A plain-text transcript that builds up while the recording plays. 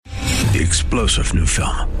The explosive new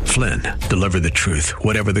film, Flynn, deliver the truth,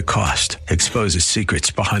 whatever the cost, exposes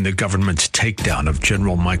secrets behind the government's takedown of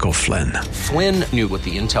General Michael Flynn. Flynn knew what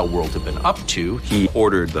the intel world had been up to. He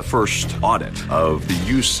ordered the first audit of the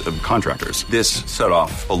use of contractors. This set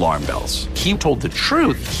off alarm bells. He told the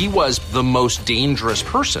truth. He was the most dangerous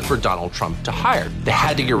person for Donald Trump to hire. They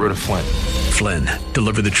had to get rid of Flynn. Flynn,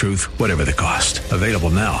 deliver the truth, whatever the cost. Available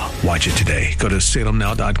now. Watch it today. Go to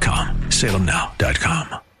salemnow.com.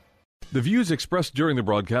 salemnow.com. The views expressed during the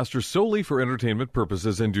broadcast are solely for entertainment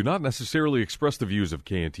purposes and do not necessarily express the views of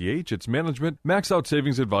KNTH, its management, Max Out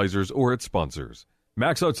Savings Advisors, or its sponsors.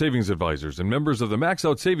 Max Out Savings Advisors and members of the Max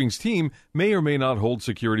Out Savings team may or may not hold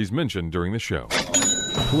securities mentioned during the show.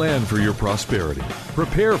 Plan for your prosperity.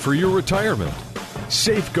 Prepare for your retirement.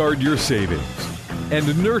 Safeguard your savings.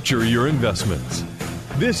 And nurture your investments.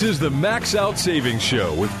 This is the Max Out Savings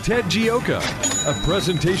Show with Ted Gioka, a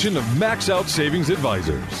presentation of Max Out Savings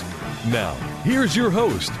Advisors. Now, here's your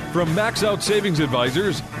host from Max Out Savings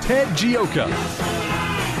Advisors, Ted Gioka.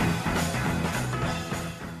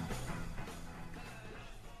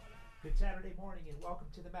 Good Saturday morning and welcome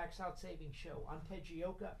to the Max Out Savings Show. I'm Ted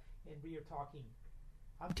Gioka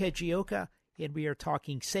and we are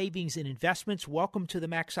talking savings and investments. Welcome to the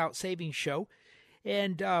Max Out Savings Show.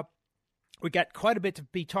 And we got quite a bit to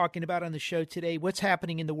be talking about on the show today. What's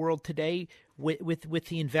happening in the world today with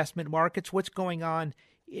the investment markets? What's going on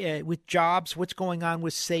with jobs? What's going on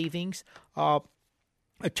with savings? A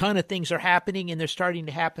ton of things are happening, and they're starting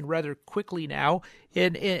to happen rather quickly now.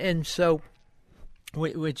 And so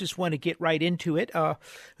we just want to get right into it.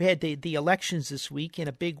 We had the elections this week, and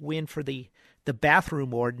a big win for the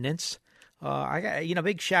bathroom ordinance. I got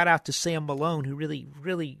big shout out to Sam Malone, who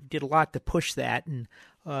really did a lot to push that, and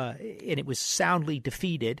it was soundly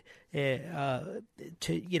defeated. That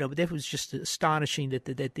was just astonishing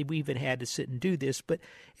that we even had to sit and do this. But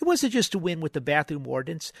it wasn't just a win with the bathroom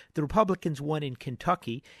ordinance. The Republicans won in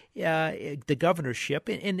Kentucky, the governorship,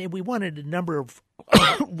 and we won in a number of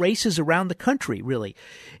races around the country, really.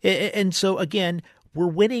 And so again, we're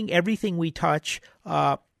winning everything we touch.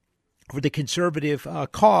 For the conservative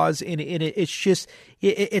cause, and it's just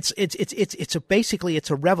basically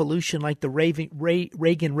a revolution like the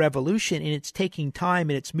Reagan Revolution, and it's taking time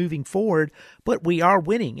and it's moving forward, but we are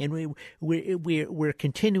winning, and we're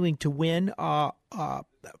continuing to win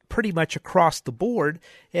pretty much across the board.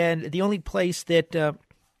 And the only place that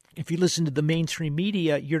if you listen to the mainstream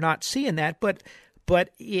media, you're not seeing that, but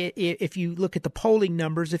if you look at the polling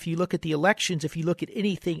numbers, if you look at the elections, if you look at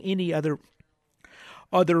any other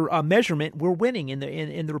measurement, we're winning, and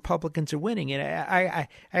the Republicans are winning. And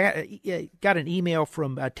I got an email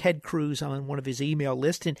from Ted Cruz on one of his email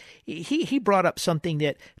lists, and he brought up something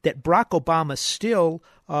that Barack Obama still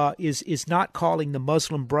is not calling the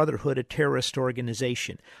Muslim Brotherhood a terrorist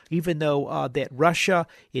organization, even though that Russia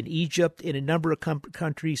and Egypt and a number of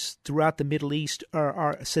countries throughout the Middle East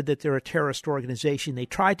are said that they're a terrorist organization. They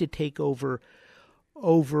tried to take over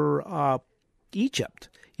Egypt.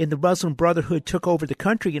 And the Muslim Brotherhood took over the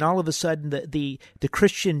country, and all of a sudden the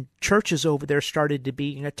Christian churches over there started to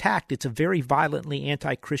be attacked. It's a very violently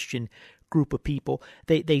anti-Christian group of people.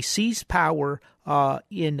 They seized power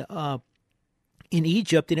in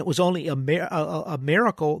Egypt, and it was only a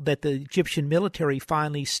miracle that the Egyptian military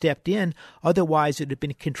finally stepped in. Otherwise, it had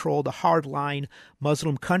been controlled a hardline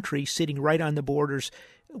Muslim country sitting right on the borders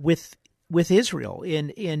with Israel,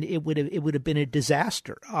 and it would have been a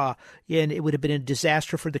disaster, and it would have been a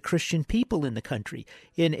disaster for the Christian people in the country,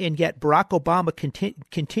 and yet Barack Obama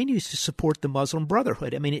continues to support the Muslim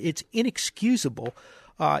Brotherhood. I mean, it's inexcusable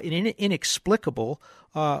and inexplicable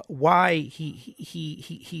why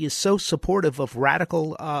he is so supportive of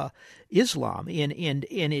radical Islam, and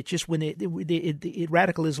it just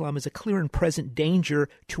radical Islam is a clear and present danger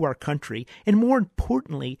to our country, and more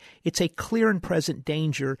importantly, it's a clear and present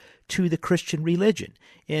danger to the Christian religion,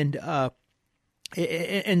 and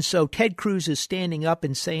so Ted Cruz is standing up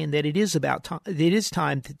and saying that it is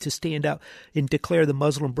time to stand up and declare the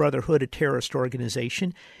Muslim Brotherhood a terrorist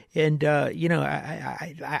organization. And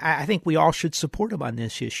I think we all should support him on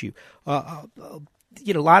this issue. A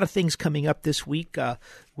lot of things coming up this week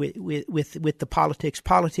with the politics.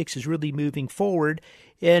 Politics is really moving forward,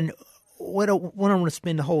 and I don't want to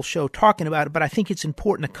spend the whole show talking about it, but I think it's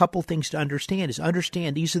important. A couple things to understand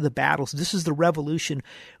these are the battles. This is the revolution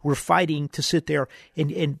we're fighting to sit there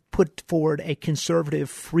and put forward a conservative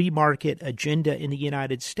free market agenda in the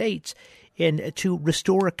United States and to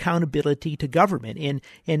restore accountability to government.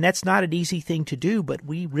 And that's not an easy thing to do, but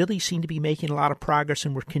we really seem to be making a lot of progress,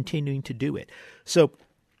 and we're continuing to do it. So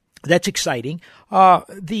that's exciting.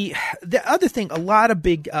 The other thing, a lot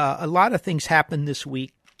of things happened this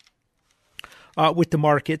week. with the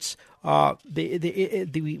markets.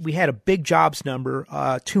 We had a big jobs number,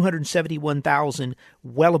 271,000,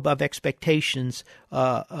 well above expectations.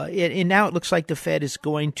 And now it looks like the Fed is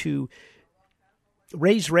going to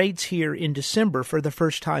raise rates here in December for the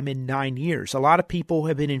first time in 9 years. A lot of people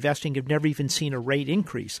have been investing, have never even seen a rate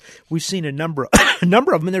increase. We've seen a number of them,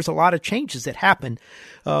 and there's a lot of changes that happen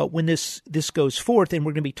when this goes forth, and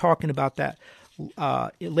we're going to be talking about that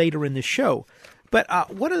later in the show.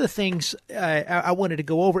 But one of the things I wanted to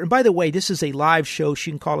go over, and by the way, this is a live show. So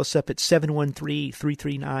you can call us up at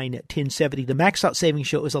 713-339-1070. The Max Out Savings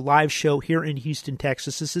Show is a live show here in Houston,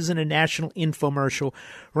 Texas. This isn't a national infomercial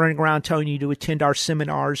running around telling you to attend our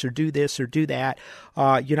seminars or do this or do that.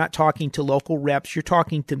 You're not talking to local reps. You're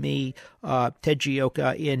talking to me, Ted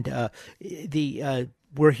Gioka, and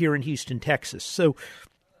we're here in Houston, Texas. So.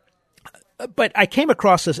 But I came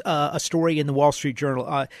across a story in the Wall Street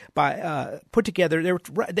Journal put together.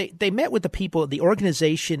 They met with the people at the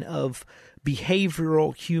Organization of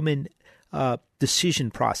Behavioral Human Decision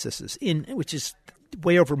Processes, which is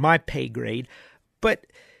way over my pay grade. But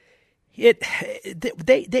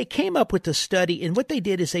they came up with a study, and what they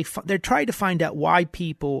did is they tried to find out why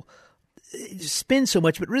people spend so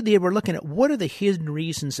much, but really they were looking at what are the hidden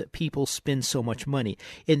reasons that people spend so much money.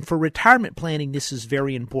 And for retirement planning, this is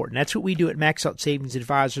very important. That's what we do at Max Out Savings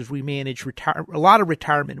Advisors. We manage a lot of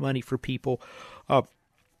retirement money for people,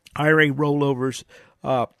 IRA rollovers,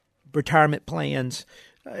 retirement plans.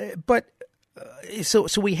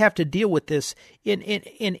 So we have to deal with this. And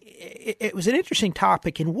it was an interesting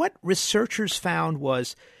topic. And what researchers found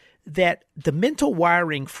was that the mental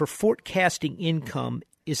wiring for forecasting income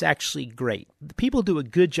is actually great. People do a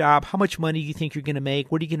good job. How much money do you think you're going to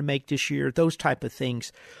make? What are you going to make this year? Those type of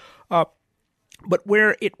things. But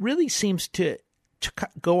where it really seems to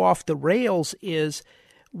go off the rails is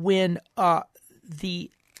when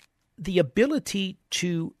the ability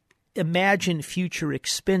to imagine future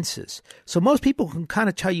expenses. So most people can kind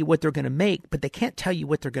of tell you what they're going to make, but they can't tell you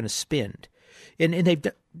what they're going to spend. And they've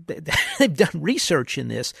done research in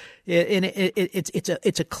this, and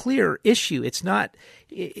it's a clear issue. It's not,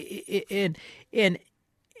 and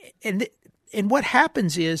what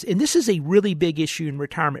happens is, and this is a really big issue in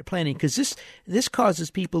retirement planning, because this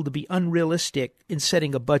causes people to be unrealistic in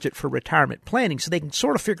setting a budget for retirement planning, so they can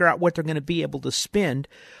sort of figure out what they're going to be able to spend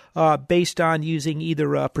based on using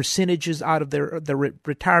either percentages out of their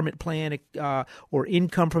retirement plan or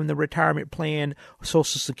income from the retirement plan,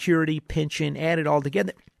 Social Security, pension, add it all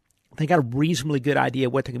together. They got a reasonably good idea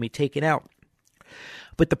what they're going to be taking out.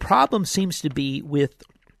 But the problem seems to be with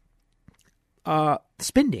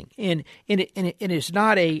spending, and it's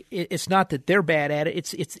not that they're bad at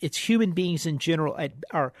it. It's human beings in general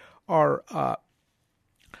are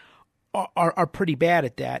pretty bad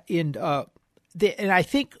at that, and I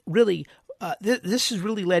think really this has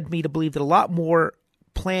really led me to believe that a lot more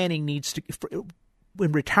planning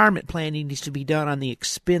when retirement planning needs to be done on the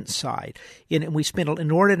expense side. And we spend an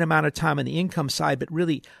inordinate amount of time on the income side, but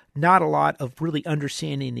really not a lot of really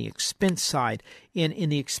understanding the expense side. And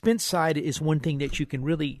the expense side is one thing that you can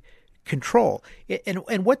really control.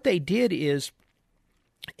 And what they did is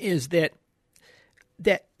that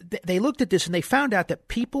they looked at this and they found out that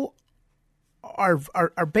people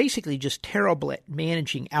are basically just terrible at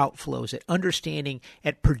managing outflows, at understanding,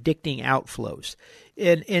 at predicting outflows,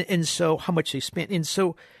 and so how much they spent. And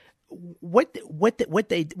so what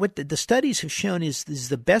the studies have shown is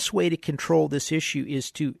the best way to control this issue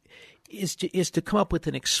is to come up with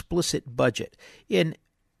an explicit budget. And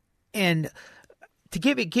to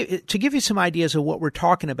give you some ideas of what we're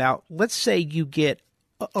talking about, let's say you get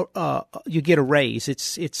a raise.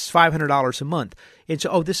 It's $500 a month, and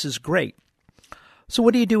so this is great. So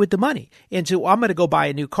what do you do with the money? And so I'm going to go buy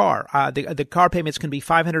a new car. The car payment's going to be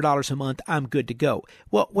 $500 a month. I'm good to go.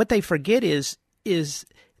 Well, what they forget is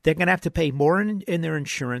they're going to have to pay more in their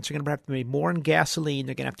insurance. They're going to have to pay more in gasoline.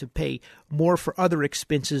 They're going to have to pay more for other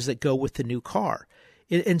expenses that go with the new car.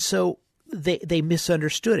 And so they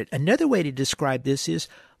misunderstood it. Another way to describe this is,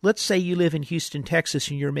 let's say you live in Houston, Texas,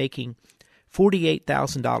 and you're making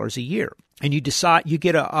 $48,000 a year, and you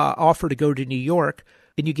get an offer to go to New York,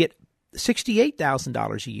 and you get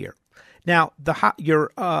 $68,000 a year. Now,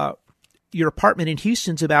 your apartment in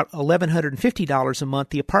Houston's about $1,150 a month.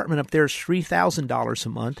 The apartment up there is $3,000 a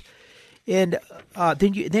month. And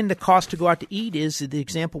then the cost to go out to eat the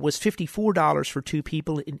example was $54 for two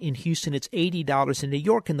people. In Houston, it's $80 in New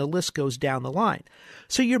York, and the list goes down the line.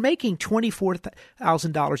 So you're making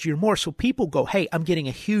 $24,000 a year more. So people go, hey, I'm getting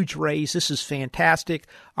a huge raise. This is fantastic.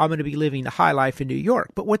 I'm going to be living the high life in New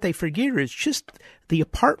York. But what they forget is just the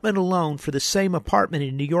apartment alone for the same apartment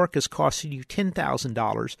in New York is costing you $10,000,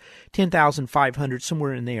 $10,500,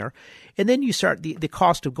 somewhere in there. And then you start the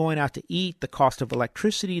cost of going out to eat, the cost of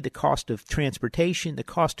electricity, the cost of transportation, the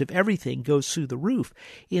cost of everything goes through the roof.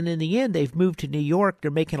 And in the end, they've moved to New York. They're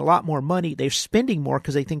making a lot more money. They're spending more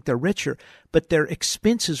because they think they're richer, but their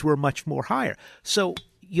expenses were much more higher. So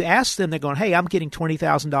you ask them, they're going, hey, I'm getting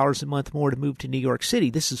 $20,000 a month more to move to New York City.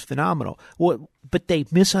 This is phenomenal. Well, but they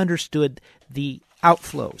misunderstood the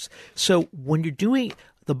outflows. So when you're doing,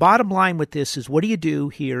 the bottom line with this is, what do you do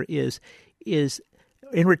here is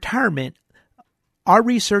in retirement, our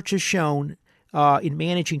research has shown in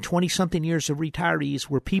managing 20-something years of retirees,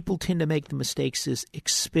 where people tend to make the mistakes is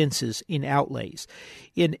expenses in outlays.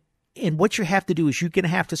 And what you have to do is you're going to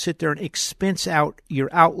have to sit there and expense out your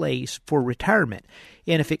outlays for retirement.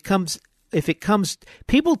 And if it comes,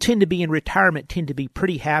 people tend to be in retirement, tend to be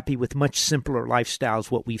pretty happy with much simpler lifestyles,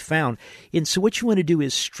 what we found. And so what you want to do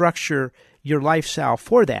is structure your lifestyle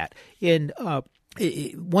for that. And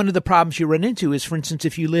one of the problems you run into is, for instance,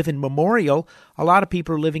 if you live in Memorial, a lot of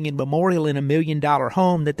people are living in Memorial in $1 million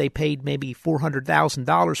home that they paid maybe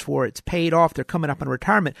 $400,000 for. It's paid off. They're coming up in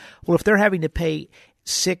retirement. Well, if they're having to pay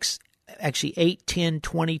 $8, $10, $20,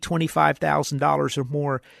 $25,000 or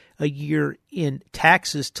more a year in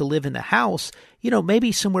taxes to live in the house,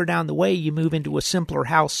 maybe somewhere down the way you move into a simpler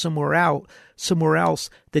house somewhere else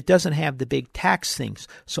that doesn't have the big tax things.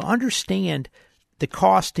 So understand the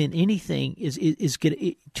cost in anything is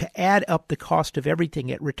going to add up the cost of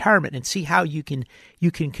everything at retirement, and see how you can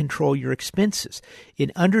control your expenses.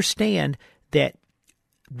 And understand that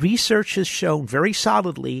research has shown very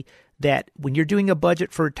solidly that when you're doing a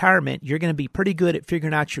budget for retirement, you're going to be pretty good at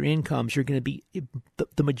figuring out your incomes. You're going to be,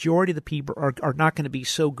 the majority of the people are not going to be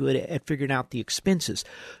so good at figuring out the expenses.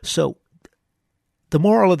 So the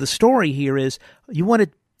moral of the story here is, you want to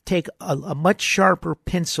take a much sharper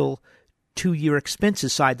pencil to your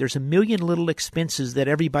expenses side. There's a million little expenses that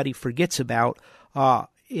everybody forgets about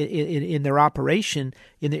in their operation,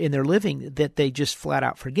 in their living, that they just flat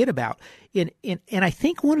out forget about. And I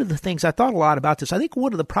think one of the things, I thought a lot about this, I think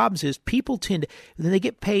one of the problems is people tend to, when they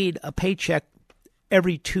get paid a paycheck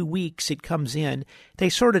every 2 weeks, it comes in, they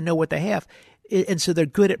sort of know what they have. And so they're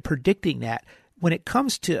good at predicting that. When it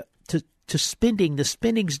comes to spending, the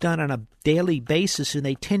spending's done on a daily basis, and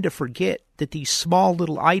they tend to forget that these small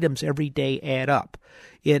little items every day add up.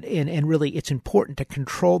 And really, it's important to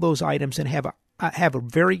control those items and have a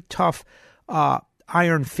very tough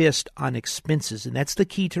iron fist on expenses, and that's the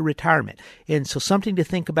key to retirement. And so something to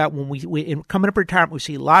think about when we coming up retirement, we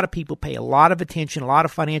see a lot of people pay a lot of attention, a lot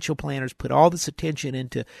of financial planners put all this attention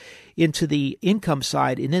into the income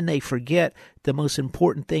side, and then they forget the most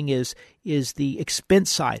important thing is the expense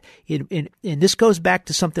side. And this goes back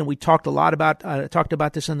to something we talked a lot about. Talked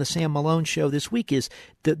about this on the Sam Malone show this week, is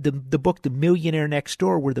the book The Millionaire Next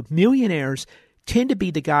Door, where the millionaires tend to be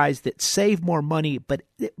the guys that save more money, but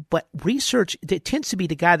research, it tends to be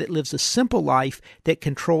the guy that lives a simple life that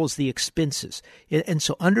controls the expenses. And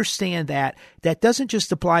so understand that doesn't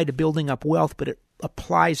just apply to building up wealth, but it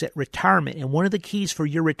applies at retirement. And one of the keys for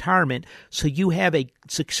your retirement, so you have a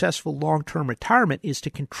successful long-term retirement, is to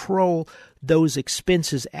control those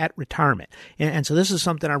expenses at retirement. And so this is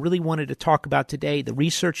something I really wanted to talk about today. The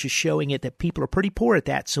research is showing it that people are pretty poor at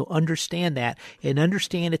that. So understand that, and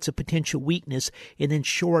understand it's a potential weakness, and then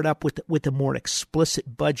shore it up with a more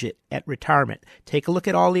explicit budget at retirement. Take a look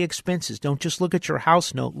at all the expenses. Don't just look at your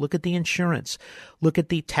house note. Look at the insurance. Look at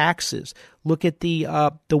the taxes. Look at the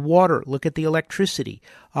water. Look at the electricity.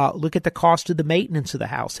 Look at the cost of the maintenance of the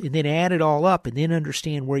house, and then add it all up, and then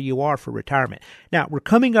understand where you are for retirement. Now, we're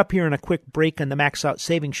coming up here in a quick break on the Max Out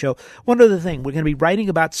Savings Show. One other thing, we're going to be writing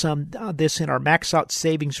about this in our Max Out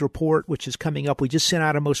Savings Report, which is coming up. We just sent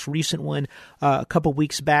out a most recent one a couple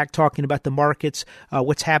weeks back, talking about the markets,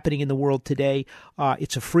 what's happening in the world today.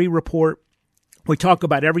 It's a free report. We talk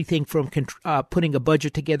about everything from putting a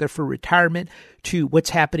budget together for retirement to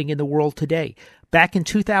what's happening in the world today. Back in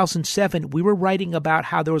 2007, we were writing about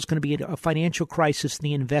how there was going to be a financial crisis and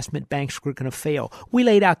the investment banks were going to fail. We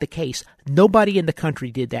laid out the case. Nobody in the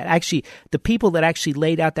country did that. Actually, the people that actually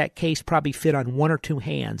laid out that case probably fit on one or two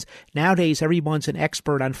hands. Nowadays, everyone's an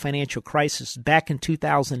expert on financial crisis. Back in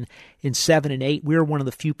 2007 and 8, we were one of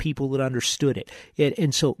the few people that understood it.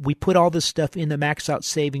 And so we put all this stuff in the Max Out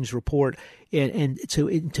Savings Report, and so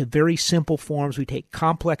into very simple forms. We take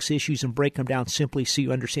complex issues and break them down simply so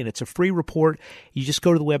you understand. It's a free report. You just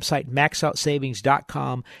go to the website,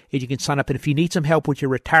 maxoutsavings.com, and you can sign up. And if you need some help with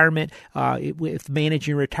your retirement, with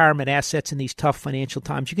managing retirement assets in these tough financial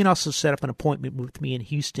times, you can also set up an appointment with me in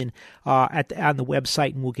Houston on the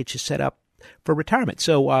website, and we'll get you set up for retirement.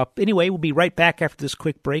 So anyway, we'll be right back after this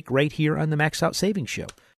quick break right here on the Max Out Savings Show.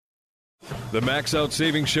 The Max Out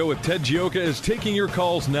Savings Show with Ted Gioka is taking your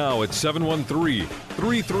calls now at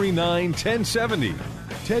 713-339-1070.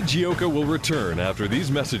 Ted Gioka will return after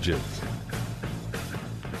these messages.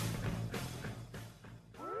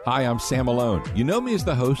 Hi, I'm Sam Malone. You know me as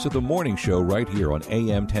the host of the morning show right here on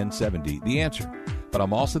AM 1070, The Answer. But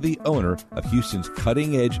I'm also the owner of Houston's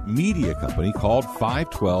cutting-edge media company called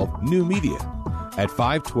 512 New Media. At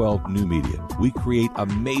 512 New Media, we create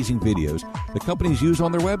amazing videos that companies use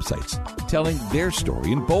on their websites, telling their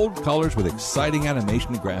story in bold colors with exciting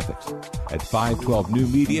animation and graphics. At 512 New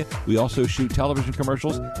Media, we also shoot television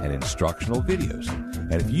commercials and instructional videos.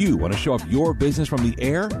 And if you want to show off your business from the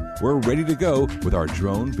air, we're ready to go with our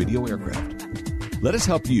drone video aircraft. Let us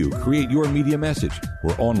help you create your media message.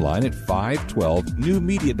 We're online at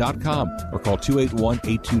 512newmedia.com or call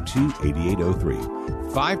 281-822-8803.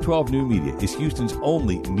 512 New Media is Houston's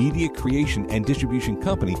only media creation and distribution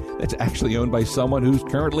company that's actually owned by someone who's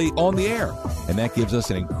currently on the air. And that gives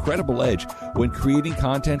us an incredible edge when creating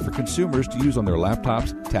content for consumers to use on their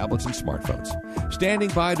laptops, tablets, and smartphones. Standing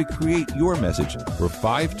by to create your message for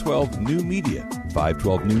 512 New Media,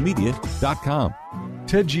 512newmedia.com.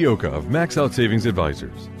 Ted Gioka of Max Out Savings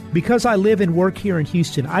Advisors. Because I live and work here in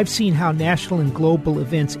Houston, I've seen how national and global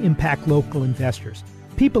events impact local investors.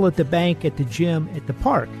 People at the bank, at the gym, at the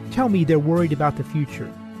park tell me they're worried about the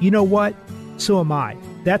future. You know what? So am I.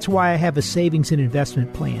 That's why I have a savings and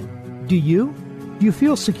investment plan. Do you? Do you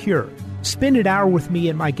feel secure? Spend an hour with me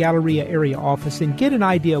at my Galleria area office and get an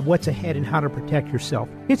idea of what's ahead and how to protect yourself.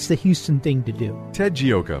 It's the Houston thing to do. Ted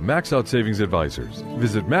Gioka, Max Out Savings Advisors.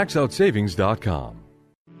 Visit maxoutsavings.com.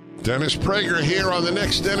 Dennis Prager here on the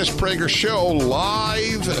next Dennis Prager Show,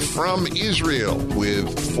 live from Israel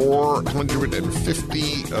with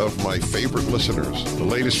 450 of my favorite listeners. The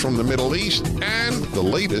latest from the Middle East and the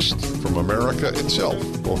latest from America itself.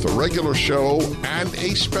 Both a regular show and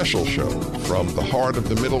a special show from the heart of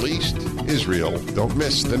the Middle East, Israel. Don't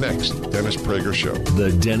miss the next Dennis Prager Show.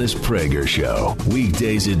 The Dennis Prager Show,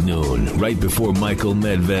 weekdays at noon, right before Michael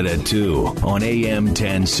Medved at 2 on AM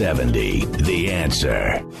 1070. The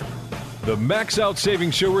Answer. The Max Out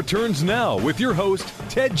Savings Show returns now with your host,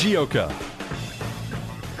 Ted Gioka.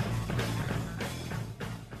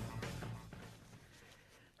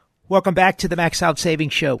 Welcome back to the Max Out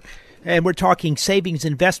Savings Show. And we're talking savings,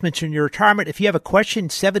 investments in your retirement. If you have a question,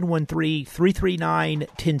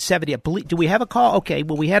 713-339-1070. Do we have a call? Okay,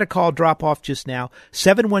 well, we had a call drop off just now.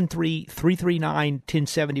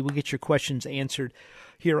 713-339-1070. We'll get your questions answered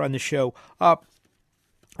here on the show.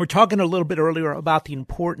 We're talking a little bit earlier about the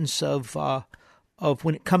importance of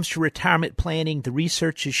when it comes to retirement planning. The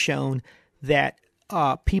research has shown that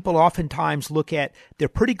people oftentimes they're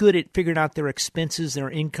pretty good at figuring out their expenses, their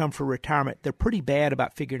income for retirement. They're pretty bad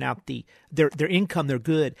about figuring out their income. They're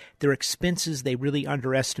good. Their expenses, they really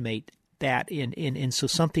underestimate that. And so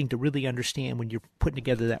something to really understand when you're putting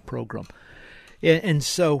together that program. And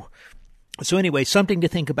so anyway, something to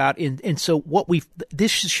think about. And so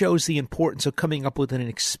this shows the importance of coming up with an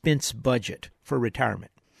expense budget for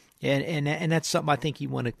retirement. And that's something I think you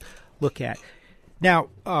want to look at. Now,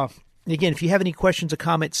 again, if you have any questions or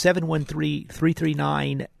comments,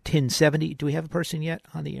 713-339-1070. Do we have a person yet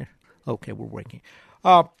on the air? Okay, we're working.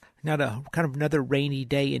 Now, kind of another rainy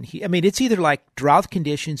day in Houston. I mean, it's either like drought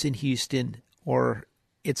conditions in Houston or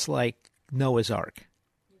it's like Noah's Ark.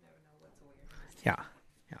 You never know what's going on. Yeah.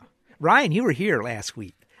 Ryan, you were here last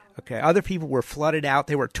week. Okay, other people were flooded out.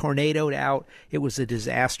 They were tornadoed out. It was a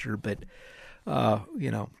disaster, but,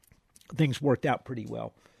 things worked out pretty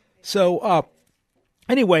well. So,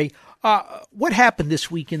 anyway, what happened this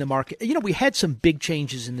week in the market? We had some big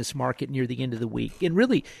changes in this market near the end of the week. And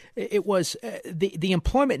really, it was the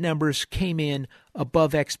employment numbers came in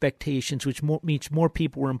above expectations, which means more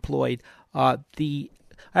people were employed.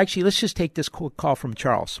 Actually, let's just take this quick call from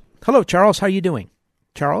Charles. Hello, Charles. How are you doing?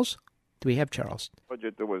 Charles? Do we have Charles?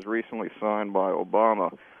 Budget that was recently signed by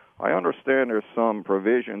Obama. I understand there's some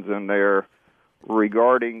provisions in there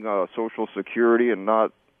regarding Social Security and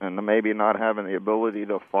maybe not having the ability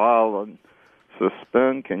to file and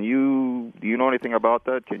suspend. Do you know anything about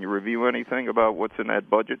that? Can you review anything about what's in that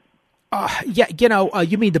budget?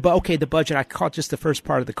 You mean the budget. I caught just the first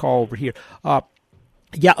part of the call over here.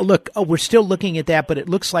 We're still looking at that, but it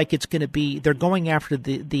looks like it's going to be. They're going after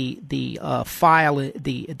the file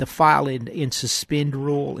and suspend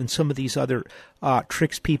rule and some of these other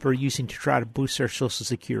tricks people are using to try to boost their Social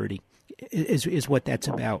Security. Is what that's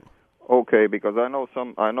about. Okay, because I know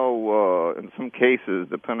in some cases,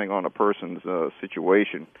 depending on a person's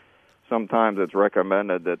situation, sometimes it's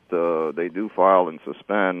recommended that they do file and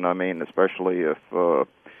suspend. I mean, especially if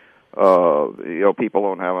people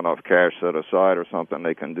don't have enough cash set aside or something,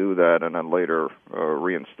 they can do that and then later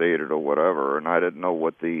reinstate it or whatever. And I didn't know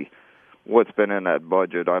what's been in that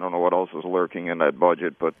budget. I don't know what else is lurking in that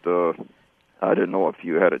budget, but I didn't know if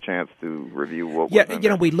you had a chance to review what was in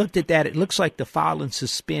there. We looked at that. It looks like the file and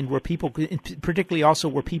suspend, where people, particularly also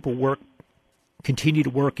where people continue to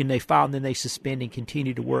work, and they file and then they suspend and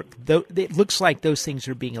continue to work. It looks like those things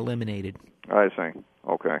are being eliminated. I see.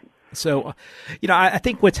 Okay. So, I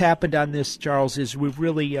think what's happened on this, Charles, is we've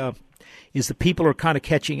really is the people are kind of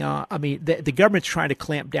catching on. I mean, the government's trying to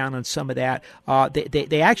clamp down on some of that.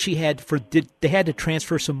 They actually had to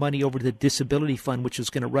transfer some money over to the disability fund, which is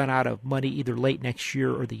going to run out of money either late next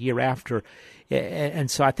year or the year after. And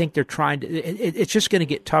so I think they're trying to. It's just going to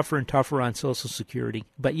get tougher and tougher on Social Security.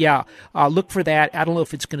 But yeah, look for that. I don't know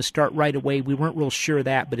if it's going to start right away. We weren't real sure of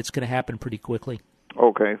that, but it's going to happen pretty quickly.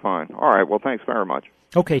 Okay, fine. All right. Well, thanks very much.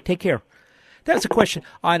 Okay, take care. That's a question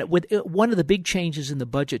on with one of the big changes in the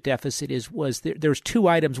budget deficit was there's two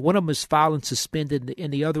items. One of them was file and suspended,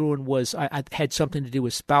 and the other one was I had something to do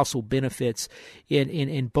with spousal benefits.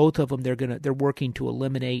 In both of them, they're working to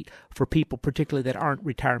eliminate for people, particularly that aren't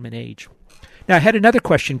retirement age. Now, I had another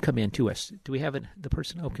question come in to us. Do we have the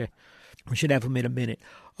person? Okay, we should have him in a minute.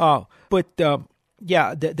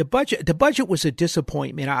 Yeah, the budget was a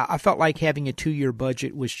disappointment. I felt like having a 2-year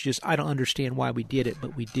budget was just, I don't understand why we did it,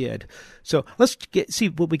 but we did. So let's see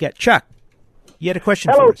what we got. Chuck, you had a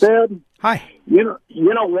question for us. Hello, Ted. Hi. You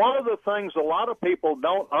know, one of the things a lot of people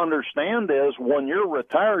don't understand is when you're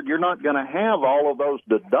retired, you're not going to have all of those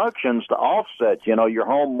deductions to offset, your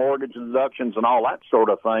home mortgage deductions and all that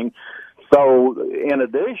sort of thing. So in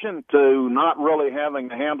addition to not really having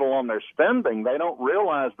a handle on their spending, they don't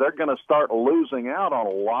realize they're going to start losing out on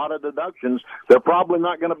a lot of deductions. They're probably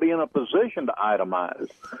not going to be in a position to itemize.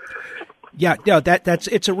 Yeah, no,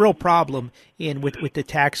 it's a real problem with the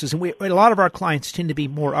taxes, and a lot of our clients tend to be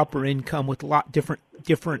more upper income with a lot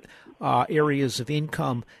different areas of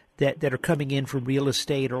income that are coming in from real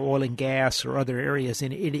estate or oil and gas or other areas,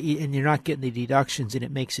 and you're not getting the deductions, and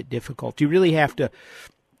it makes it difficult. You really have to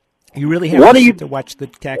watch the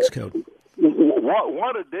tax code.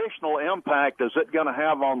 What additional impact is it going to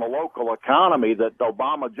have on the local economy that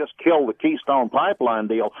Obama just killed the Keystone Pipeline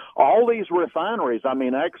deal? All these refineries,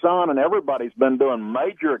 Exxon and everybody's been doing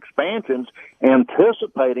major expansions,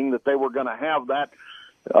 anticipating that they were going to have that,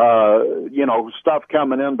 stuff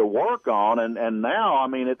coming in to work on, and now,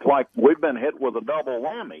 it's like we've been hit with a double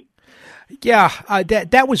whammy. Yeah,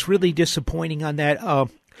 that was really disappointing on that.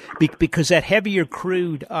 Because that heavier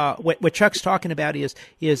crude, what Chuck's talking about is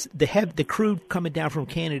the crude coming down from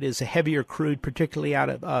Canada is a heavier crude, particularly out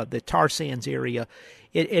of the tar sands area,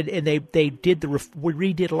 and they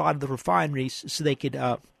redid a lot of the refineries so they could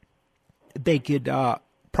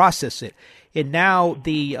process it, and now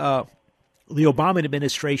the Obama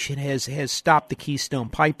administration has stopped the Keystone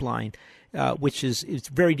Pipeline. Which is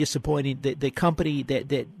very disappointing. The company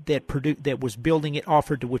that was building it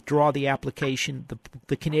offered to withdraw the application.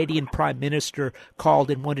 The Canadian Prime Minister called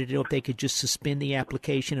and wanted to know if they could just suspend the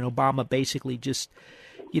application, and Obama basically just,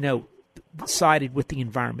 sided with the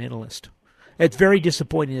environmentalist. It's very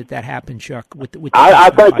disappointing that happened, Chuck.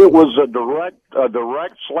 I think it was a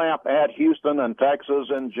direct slap at Houston and Texas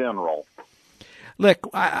in general. Look,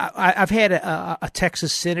 I've had a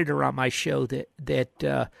Texas senator on my show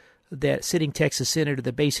that sitting Texas senator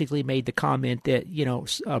that basically made the comment that,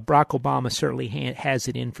 Barack Obama certainly has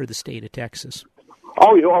it in for the state of Texas.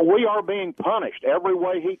 Oh, we are being punished every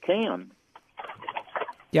way he can.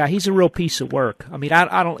 Yeah, he's a real piece of work.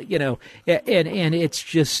 I don't, and it's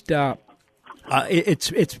just,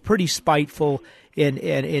 it's pretty spiteful. And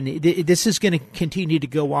this is going to continue to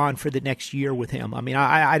go on for the next year with him.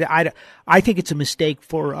 I think it's a mistake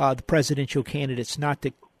for the presidential candidates not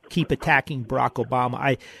to keep attacking Barack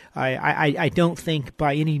Obama. I don't think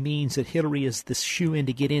by any means that Hillary is the shoe-in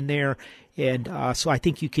to get in there, and so I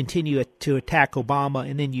think you continue to attack Obama,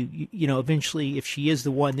 and then you eventually, if she is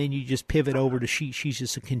the one, then you just pivot over to she's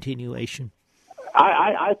just a continuation.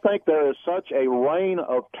 I think there is such a reign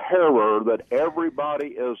of terror that everybody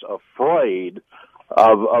is afraid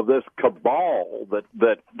of this cabal that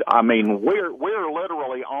we're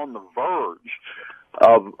literally on the verge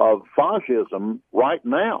of fascism right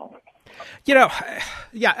now.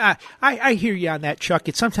 I hear you on that, Chuck.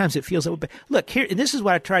 Sometimes it feels that way. Look, here, and this is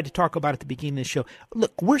what I tried to talk about at the beginning of the show.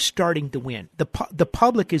 Look, we're starting to win. The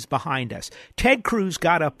public is behind us. Ted Cruz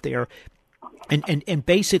got up there and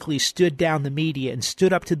basically stood down the media and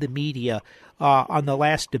stood up to the media on the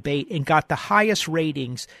last debate and got the highest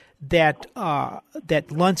ratings that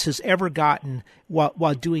Luntz has ever gotten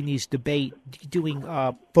while doing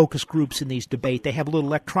focus groups in these debates. They have little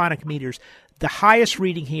electronic meters. The highest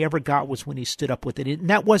reading he ever got was when he stood up with it, and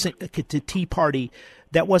that wasn't the Tea Party.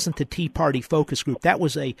 That wasn't the Tea Party focus group. That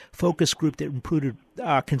was a focus group that included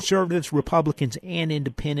conservatives, Republicans, and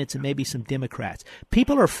independents, and maybe some Democrats.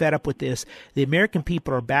 People are fed up with this. The American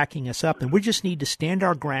people are backing us up, and we just need to stand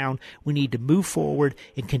our ground. We need to move forward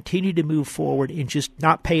and continue to move forward and just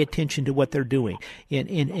not pay attention to what they're doing. And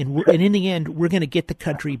in the end, we're going to get the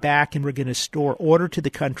country back, and we're going to restore order to the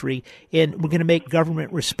country, and we're going to make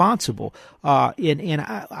government responsible.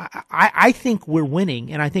 I think we're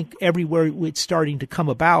winning, and I think everywhere it's starting to come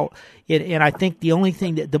about. And I think the only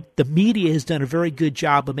thing that the media has done a very good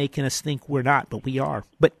job of making us think we're not, but we are.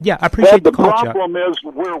 But yeah, I appreciate the call, Chuck. The problem is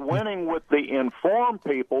we're winning with the informed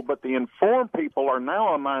people, but the informed people are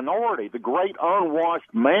now a minority. The great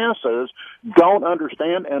unwashed masses don't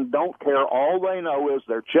understand and don't care. All they know is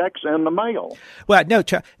their checks in the mail. Well, no,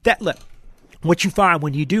 Chuck, look, what you find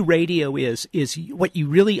when you do radio is what you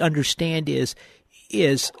really understand is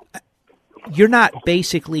you're not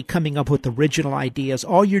basically coming up with original ideas.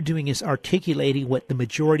 All you're doing is articulating what the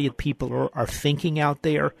majority of people are thinking out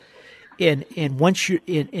there. And once you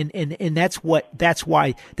and that's why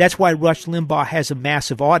Rush Limbaugh has a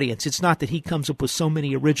massive audience. It's not that he comes up with so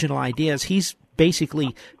many original ideas. He's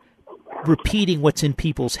basically repeating what's in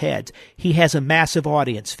people's heads. He has a massive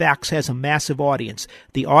audience. Fax has a massive audience.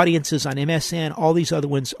 The audiences on MSN, all these other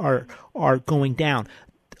ones are going down.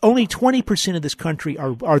 Only 20% of this country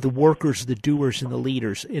are the workers, the doers, and the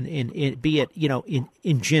leaders. In be it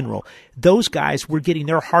in general, those guys, we're getting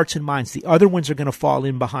their hearts and minds. The other ones are going to fall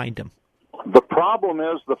in behind them. The problem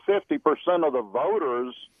is the 50% of the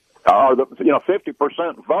voters are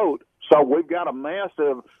 50% vote. So we've got a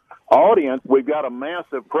massive audience. We've got a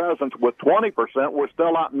massive presence with 20%. We're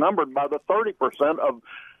still outnumbered by the 30% of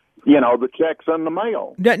the checks in the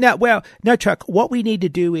mail. No, Chuck. What we need to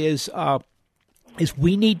do is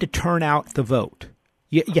we need to turn out the vote.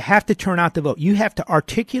 You have to turn out the vote. You have to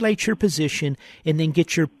articulate your position and then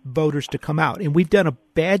get your voters to come out. And we've done a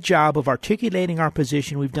bad job of articulating our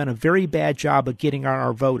position. We've done a very bad job of getting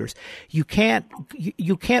our voters. You can't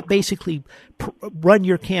basically run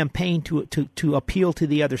your campaign to appeal to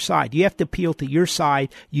the other side. You have to appeal to your side.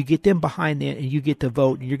 You get them behind it, and you get the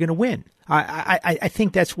vote, and you're going to win. I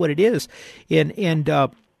think that's what it is. And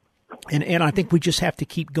I think we just have to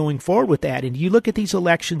keep going forward with that. And you look at these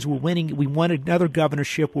elections, we're winning. We won another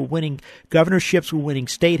governorship. We're winning governorships. We're winning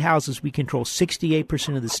state houses. We control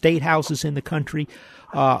 68% of the state houses in the country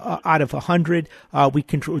out of 100. We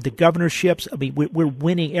control the governorships. I mean, we're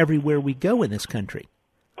winning everywhere we go in this country.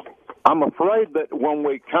 I'm afraid that when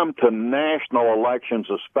we come to national elections,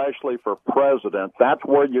 especially for president, that's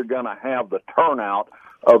where you're going to have the turnout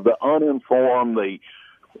of the uninformed, the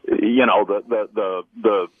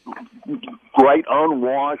great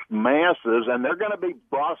unwashed masses, and they're going to be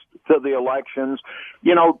bussed to the elections.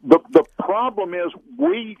 The problem is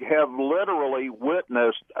we have literally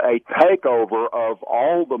witnessed a takeover of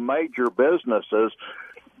all the major businesses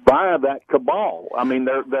by that cabal. I mean,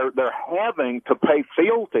 they're having to pay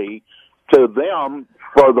fealty to them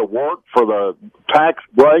for the work, for the tax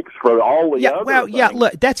breaks, for all the other things.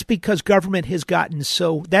 Look, that's because government has gotten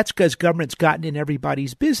that's because government's gotten in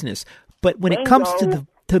everybody's business. But when it comes to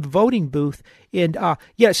the voting booth, and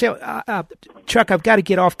Chuck, I've got to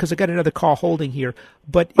get off because I got another call holding here.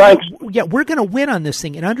 But thanks. We're going to win on this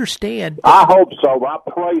thing, and understand. I hope so. I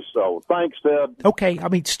pray so. Thanks, Ted. Okay, I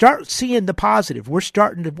mean, start seeing the positive. We're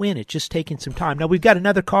starting to win. It's just taking some time. Now we've got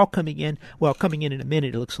another call coming in. Well, coming in a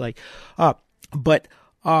minute, it looks like. But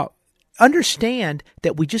understand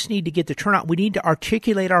that we just need to get the turnout. We need to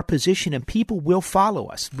articulate our position, and people will follow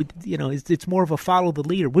us. It's more of a follow the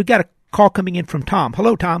leader. We've got a call coming in from Tom.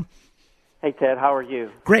 Hello, Tom. Hey, Ted. How are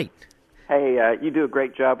you? Great. Hey, you do a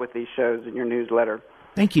great job with these shows and your newsletter.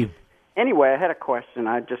 Thank you. Anyway, I had a question.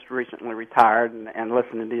 I just recently retired, and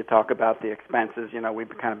listening to you talk about the expenses,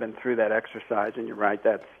 we've kind of been through that exercise, and you're right,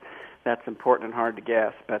 that's important and hard to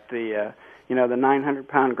guess. But the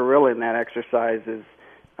 900-pound gorilla in that exercise is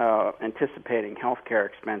anticipating health care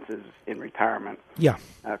expenses in retirement. Yeah.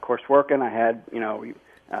 Of course, working, I had,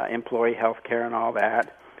 employee health care and all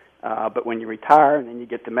that. But when you retire and then you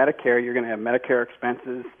get to Medicare, you're going to have Medicare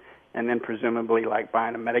expenses, and then presumably like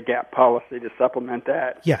buying a Medigap policy to supplement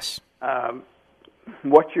that. Yes.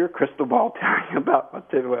 What's your crystal ball telling you about what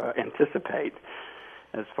to anticipate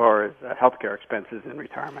as far as healthcare expenses in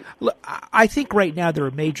retirement? Look, I think right now they're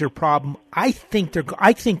a major problem. I think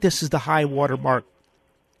this is the high water mark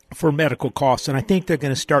for medical costs, and I think they're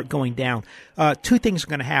going to start going down. Two things are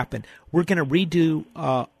going to happen. We're going to redo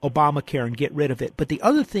Obamacare and get rid of it. But the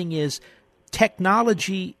other thing is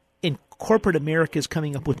technology in corporate America is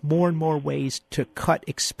coming up with more and more ways to cut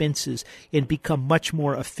expenses and become much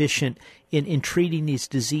more efficient in treating these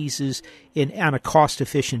diseases on a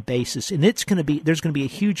cost-efficient basis. And there's going to be a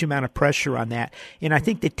huge amount of pressure on that. And I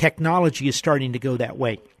think the technology is starting to go that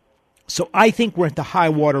way. So I think we're at the high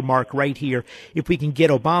water mark right here. If we can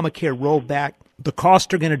get Obamacare rolled back, the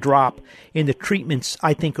costs are going to drop, and the treatments,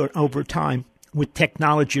 I think, are over time with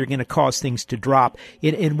technology are going to cause things to drop.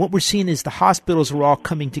 And what we're seeing is the hospitals are all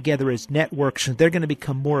coming together as networks, and they're going to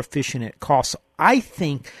become more efficient at costs. I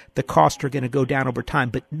think the costs are going to go down over time,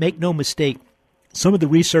 but make no mistake, some of the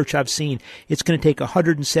research I've seen, it's going to take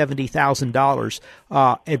 $170,000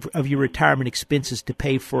 of your retirement expenses to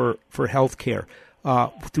pay for health care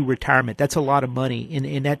through retirement. That's a lot of money,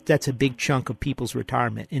 and that's a big chunk of people's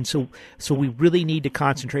retirement. And so we really need to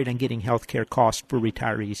concentrate on getting health care costs for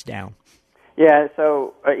retirees down. Yeah,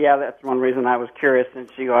 so that's one reason I was curious,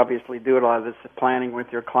 since you obviously do a lot of this planning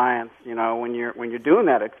with your clients. You know, when you're doing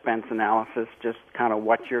that expense analysis, just kind of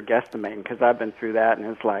what you're guesstimating, because I've been through that, and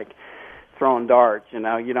it's like throwing darts. You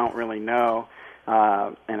know, you don't really know.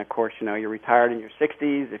 And of course, you know, you're retired in your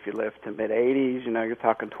 60s. If you live to mid-80s, you know, you're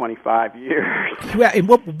talking 25 years. Yeah, and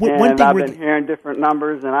one thing I've been hearing different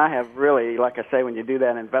numbers, and I have really, like I say, when you do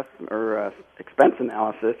that investment or expense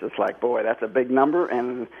analysis, it's like, boy, that's a big number,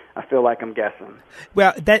 and I feel like I'm guessing.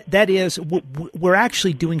 Well, that is, we're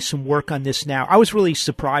actually doing some work on this now. I was really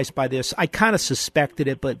surprised by this. I kind of suspected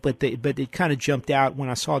it, but it kind of jumped out when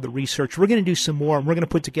I saw the research. We're going to do some more, and we're going to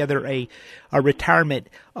put together a retirement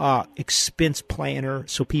expense planner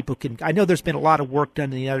so people can. I know there's been a lot of work done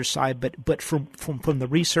on the other side, but from the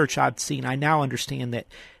research I've seen, I now understand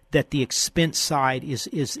that the expense side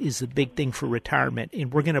is a big thing for retirement,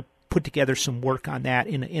 and we're going to put together some work on that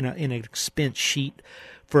in an expense sheet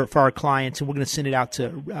for our clients, and we're going to send it out to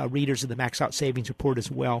readers of the Max Out Savings Report as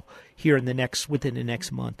well here within the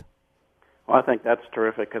next month. Well, I think that's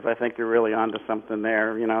terrific, because I think you're really onto something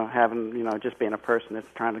there. You know, just being a person that's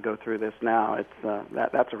trying to go through this now, it's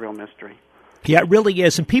that's a real mystery. Yeah, it really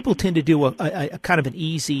is. And people tend to do a kind of an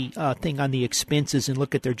easy thing on the expenses and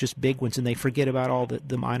look at their just big ones, and they forget about all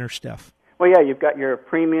the minor stuff. Well, yeah, you've got your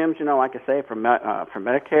premiums, you know, like I say, for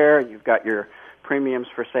Medicare. You've got your premiums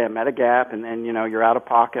for, say, a Medigap, and then, you know, you're out of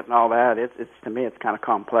pocket and all that. It's to me, it's kind of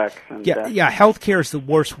complex. And, healthcare is the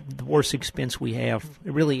worst expense we have.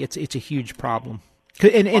 It really, it's a huge problem.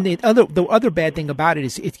 And the other bad thing about it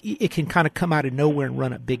is it can kind of come out of nowhere and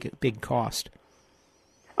run at big cost.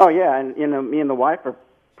 Oh yeah, and you know, me and the wife are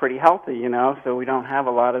pretty healthy, you know, so we don't have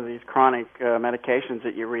a lot of these chronic medications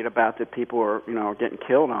that you read about that people are, you know, getting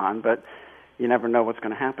killed on. But you never know what's going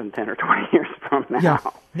to happen 10 or 20 years from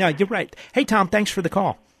now. Yeah, you're right. Hey, Tom, thanks for the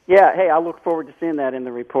call. Yeah, hey, I look forward to seeing that in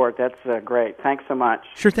the report. That's great. Thanks so much.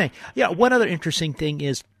 Sure thing. Yeah, one other interesting thing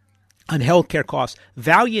is on healthcare costs,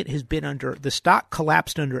 Valiant has been the stock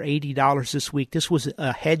collapsed under $80 this week. This was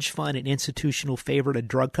a hedge fund, an institutional favorite, a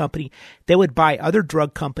drug company. They would buy other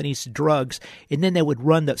drug companies' drugs, and then they would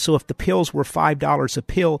run so if the pills were $5 a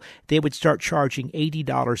pill, they would start charging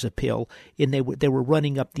 $80 a pill, and they were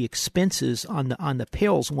running up the expenses on the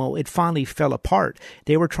pills. Well, it finally fell apart.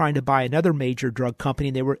 They were trying to buy another major drug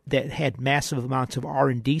company that had massive amounts of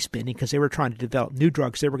R&D spending because they were trying to develop new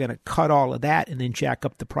drugs. They were going to cut all of that and then jack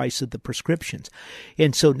up the price of the prescriptions.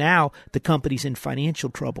 And so now the company's in financial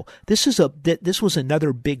trouble. This was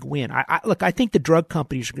another big win. I think the drug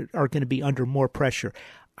companies are going to be under more pressure.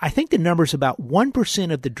 I think the number's about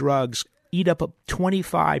 1% of the drugs eat up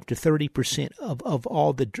 25 to 30% of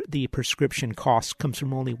all the prescription costs comes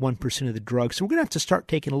from only 1% of the drugs. So we're going to have to start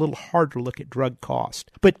taking a little harder look at drug cost.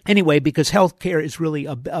 But anyway, because healthcare is really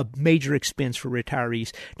a major expense for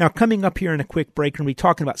retirees. Now, coming up here in a quick break, we're going to be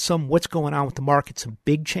talking about what's going on with the market, some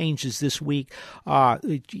big changes this week.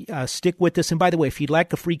 Stick with us. And by the way, if you'd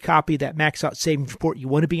like a free copy of that Max Out Savings Report, you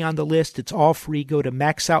want to be on the list, it's all free. Go to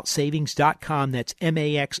maxoutsavings.com. That's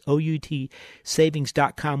MAXOUT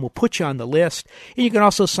savings.com. We'll put you on the list. And you can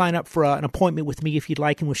also sign up for an appointment with me if you'd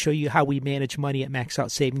like, and we'll show you how we manage money at Max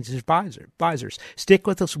Out Savings Advisors. Stick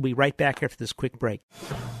with us. We'll be right back after this quick break.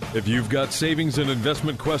 If you've got savings and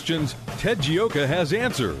investment questions, Ted Gioka has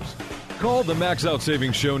answers. Call the Max Out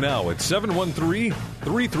Savings Show now at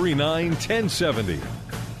 713-339-1070.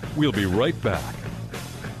 We'll be right back.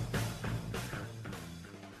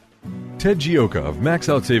 Ted Gioka of Max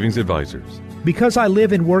Out Savings Advisors. Because I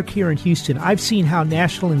live and work here in Houston, I've seen how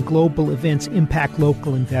national and global events impact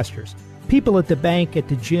local investors. People at the bank, at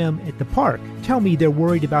the gym, at the park tell me they're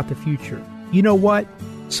worried about the future. You know what?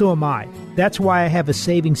 So am I. That's why I have a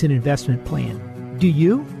savings and investment plan. Do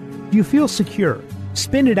you? Do you feel secure?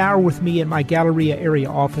 Spend an hour with me in my Galleria area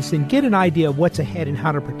office and get an idea of what's ahead and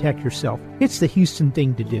how to protect yourself. It's the Houston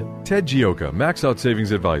thing to do. Ted Gioka, Max Out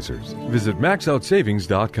Savings Advisors. Visit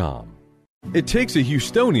maxoutsavings.com. It takes a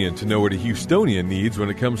Houstonian to know what a Houstonian needs when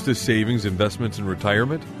it comes to savings, investments, and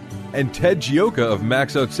retirement. And Ted Gioka of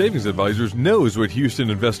Max Out Savings Advisors knows what Houston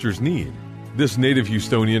investors need. This native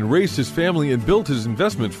Houstonian raised his family and built his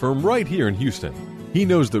investment firm right here in Houston. He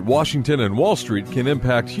knows that Washington and Wall Street can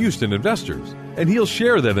impact Houston investors, and he'll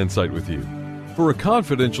share that insight with you. For a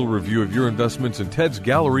confidential review of your investments in Ted's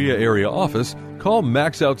Galleria area office, call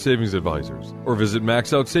Max Out Savings Advisors or visit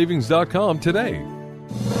maxoutsavings.com today.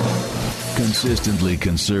 Consistently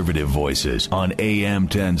conservative voices on AM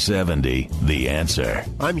 1070, The Answer.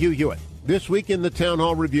 I'm Hugh Hewitt. This week in the Town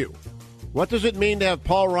Hall Review. What does it mean to have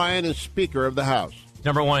Paul Ryan as Speaker of the House?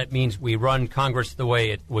 Number one, it means we run Congress the way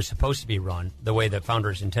it was supposed to be run, the way the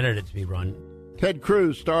founders intended it to be run. Ted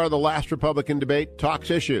Cruz, star of the last Republican debate, talks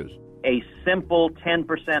issues. A simple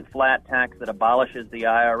 10% flat tax that abolishes the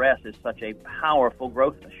IRS is such a powerful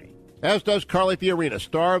growth machine. As does Carly Fiorina,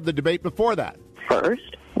 star of the debate before that.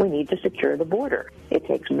 First, we need to secure the border. It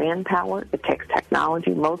takes manpower, it takes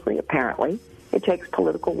technology, mostly apparently. It takes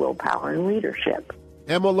political willpower and leadership.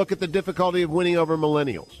 And we'll look at the difficulty of winning over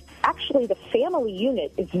millennials. Actually, the family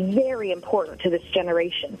unit is very important to this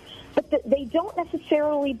generation. But they don't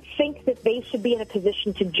necessarily think that they should be in a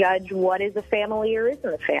position to judge what is a family or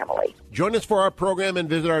isn't a family. Join us for our program and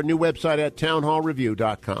visit our new website at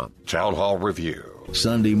townhallreview.com. Town Hall Review.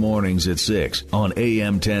 Sunday mornings at 6 on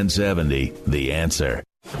AM 1070, The Answer.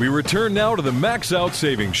 We return now to the Max Out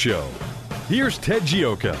Savings Show. Here's Ted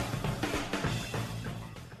Gioka.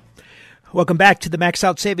 Welcome back to the Max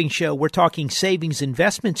Out Savings Show. We're talking savings,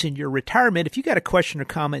 investments in your retirement. If you got a question or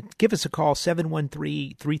comment, give us a call,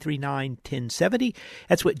 713-339-1070.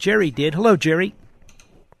 That's what Jerry did. Hello, Jerry.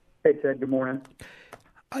 Hey, Ted. Good morning.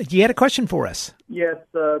 You had a question for us. Yes,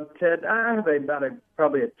 Ted. I have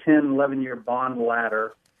probably a 10, 11-year bond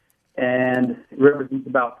ladder, and it represents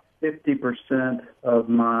about 50% of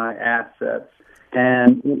my assets.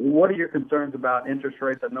 And what are your concerns about interest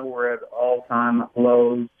rates? I know we're at all-time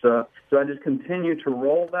lows. Do I just continue to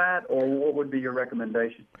roll that, or what would be your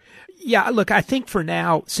recommendation? Yeah, look, I think for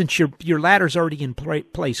now, since your ladder's already in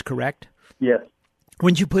place, correct? Yes.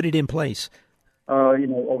 When did you put it in place?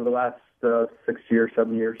 Over the last 6 years,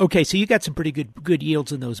 7 years. Okay, so you got some pretty good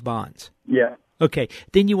yields in those bonds. Yeah. Okay,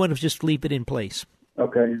 then you want to just leave it in place.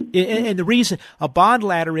 Okay. And the reason a bond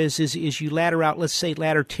ladder is you ladder out, let's say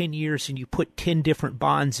ladder 10 years, and you put 10 different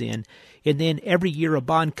bonds in, and then every year a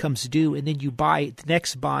bond comes due, and then you buy the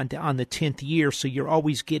next bond on the 10th year, so you're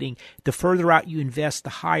always getting, the further out you invest, the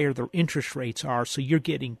higher the interest rates are, so you're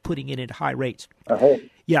putting it at high rates.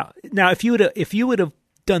 Yeah. Now, if you would have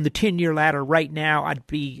done the 10-year ladder right now, I'd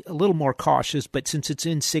be a little more cautious, but since it's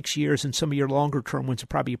in 6 years and some of your longer-term ones are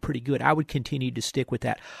probably pretty good, I would continue to stick with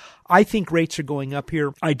that. I think rates are going up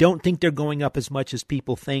here. I don't think they're going up as much as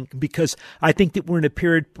people think, because I think that we're in a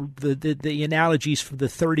period, the analogies from the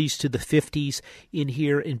 30s to the 50s in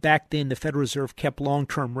here, and back then the Federal Reserve kept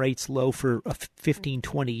long-term rates low for 15,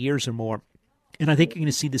 20 years or more. And I think you're going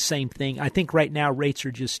to see the same thing. I think right now rates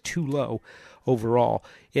are just too low overall.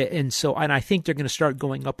 And I think they're going to start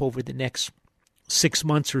going up over the next 6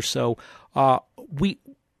 months or so. So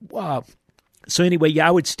anyway, yeah,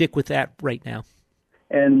 I would stick with that right now.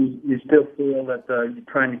 And you still feel that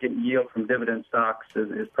trying to get yield from dividend stocks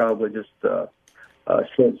is probably just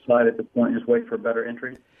short-sighted at this point, just wait for a better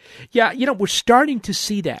entry? Yeah, we're starting to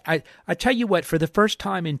see that. I tell you what, for the first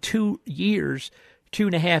time in 2 years,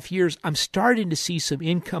 2.5 years, I'm starting to see some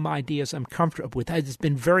income ideas I'm comfortable with. It's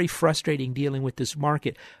been very frustrating dealing with this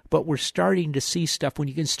market, but we're starting to see stuff. When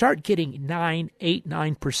you can start getting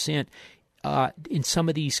 9% in some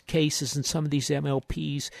of these cases and some of these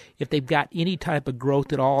MLPs, if they've got any type of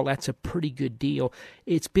growth at all, that's a pretty good deal.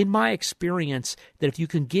 It's been my experience that if you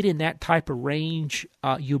can get in that type of range,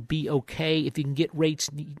 you'll be okay. If you can get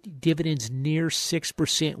dividends near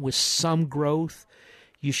 6% with some growth,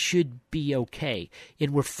 you should be okay.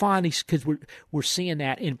 And we're finally, because we're seeing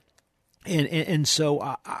that, and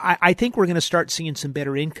so I think we're going to start seeing some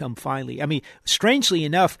better income finally. I mean, strangely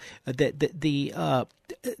enough, they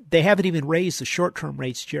haven't even raised the short-term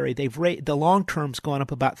rates, Jerry. The long-term's gone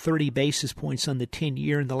up about 30 basis points on the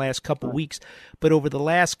 10-year in the last couple of weeks, but over the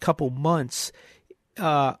last couple months,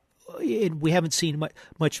 we haven't seen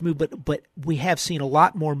much movement, but we have seen a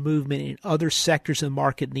lot more movement in other sectors of the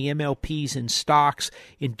market, in the MLPs and stocks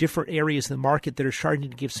in different areas of the market that are starting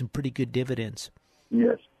to give some pretty good dividends.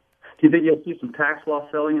 Yes. Do you think you'll see some tax loss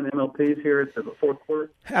selling in the MLPs here at the fourth quarter?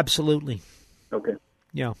 Absolutely. Okay.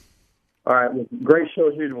 Yeah. All right. Well, great show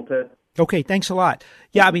as usual, Ted. Okay, thanks a lot.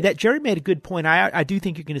 Yeah, I mean, that Jerry made a good point. I do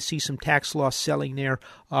think you're going to see some tax loss selling there.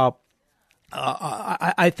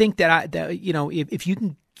 I think that if you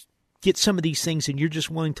can get some of these things and you're just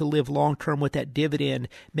willing to live long term with that dividend,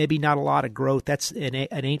 maybe not a lot of growth. That's an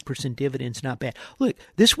 8% dividend's not bad. Look,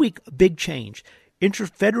 this week, big change.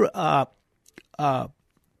 Federal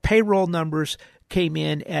payroll numbers came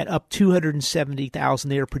in at up 270,000.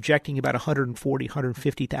 They are projecting about 140,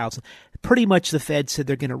 150,000. Pretty much the Fed said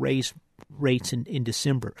they're going to raise rates in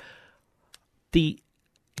December. The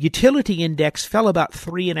utility index fell about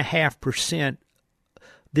 3.5%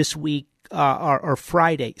 this week or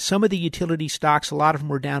Friday. Some of the utility stocks, a lot of them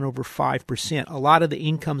were down over 5%. A lot of the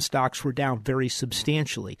income stocks were down very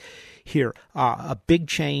substantially here. A big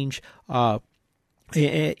change. A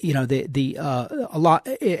lot,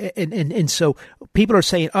 and so people are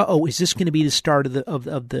saying, is this going to be the start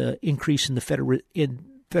of the increase in the Federal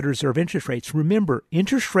Reserve interest rates? Remember,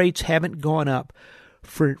 interest rates haven't gone up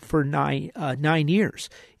for 9 years,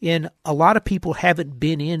 and a lot of people haven't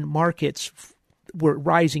been in markets were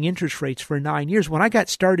rising interest rates for 9 years. When I got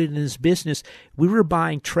started in this business, we were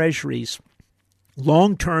buying treasuries,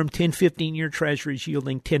 long-term 10, 15-year treasuries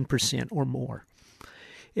yielding 10% or more.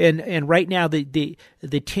 And right now the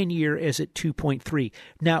 10-year is at 2.3.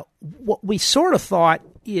 Now, what we sort of thought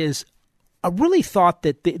is, I really thought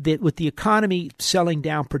that with the economy selling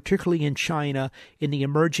down, particularly in China, in the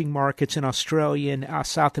emerging markets in Australia and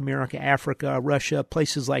South America, Africa, Russia,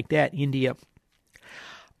 places like that, India,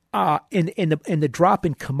 and the drop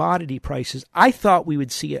in commodity prices, I thought we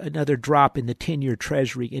would see another drop in the 10-year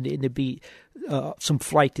Treasury and to be some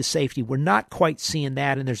flight to safety. We're not quite seeing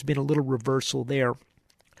that, and there's been a little reversal there.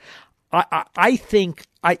 I think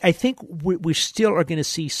we still are going to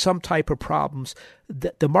see some type of problems.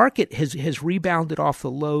 The market has rebounded off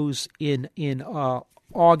the lows in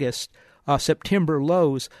August, September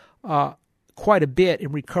lows, quite a bit,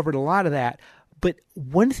 and recovered a lot of that. But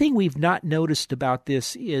one thing we've not noticed about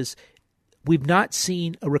this is we've not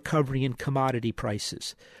seen a recovery in commodity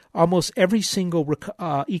prices. Almost every single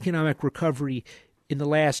economic recovery in the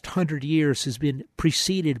last 100 years has been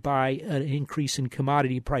preceded by an increase in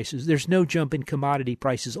commodity prices. There's no jump in commodity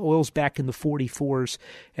prices. Oil's back in the 44s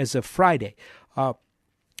as of Friday. And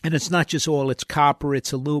it's not just oil, it's copper,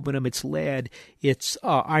 it's aluminum, it's lead, it's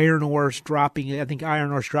iron ore's dropping. I think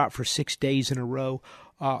iron ore's dropped for 6 days in a row.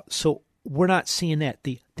 So we're not seeing that.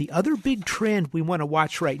 The other big trend we want to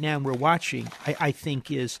watch right now, and we're watching, I think,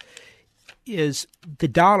 is the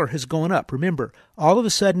dollar has gone up. Remember, all of a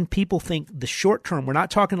sudden people think the short term, we're not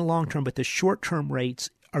talking the long term, but the short term rates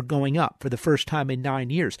are going up for the first time in 9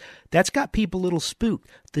 years. That's got people a little spooked.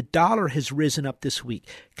 The dollar has risen up this week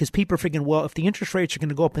because people are thinking, well, if the interest rates are going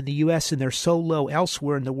to go up in the U.S. and they're so low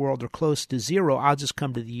elsewhere in the world or close to zero, I'll just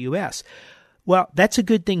come to the U.S. Well, that's a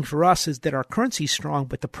good thing for us, is that our currency's strong,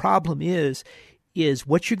 but the problem is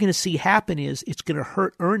what you're going to see happen is it's going to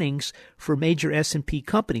hurt earnings for major S&P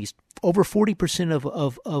companies. Over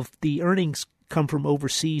 40% of the earnings come from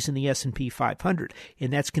overseas in the S&P 500,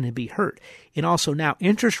 and that's going to be hurt. And also now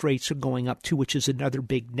interest rates are going up too, which is another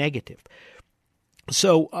big negative.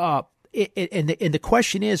 So the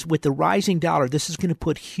question is, with the rising dollar, this is going to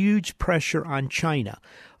put huge pressure on China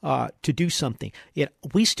to do something.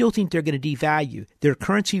 We still think they're going to devalue. Their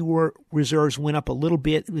currency reserves went up a little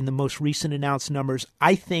bit in the most recent announced numbers.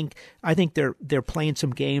 I think they're playing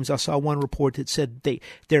some games. I saw one report that said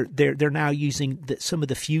they're now using some of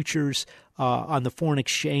the futures on the foreign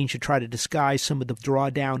exchange to try to disguise some of the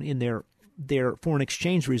drawdown in their foreign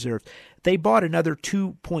exchange reserve. They bought another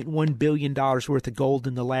 $2.1 billion worth of gold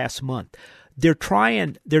in the last month. They're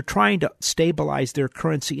trying to stabilize their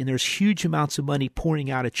currency, and there's huge amounts of money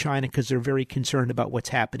pouring out of China because they're very concerned about what's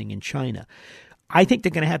happening in China. I think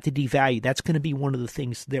they're going to have to devalue. That's going to be one of the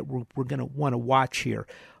things that we're going to want to watch here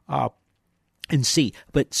and see.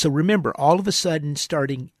 But so remember, all of a sudden,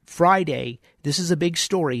 starting Friday, this is a big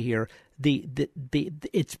story here.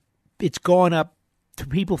 It's gone up.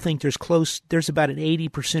 People think there's about an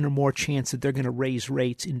 80% or more chance that they're going to raise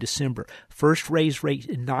rates in December. First raise rate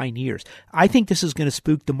in 9 years. I think this is going to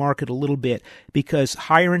spook the market a little bit because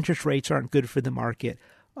higher interest rates aren't good for the market.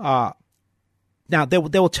 Now, they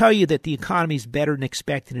will tell you that the economy is better than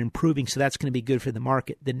expected and improving, so that's going to be good for the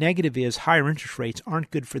market. The negative is higher interest rates aren't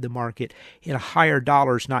good for the market, and a higher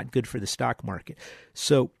dollar is not good for the stock market.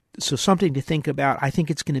 So something to think about. I think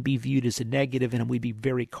it's going to be viewed as a negative, and we'd be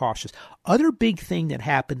very cautious. Other big thing that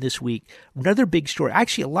happened this week, another big story.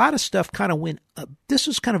 Actually, a lot of stuff kind of went. This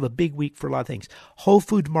was kind of a big week for a lot of things. Whole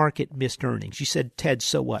Food Market missed earnings. You said, Ted,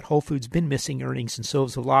 so what? Whole Foods been missing earnings, and so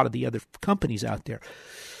has a lot of the other companies out there.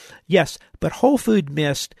 Yes, but Whole Food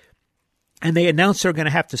missed. And they announced they're going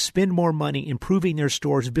to have to spend more money improving their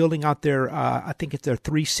stores, building out their, I think it's their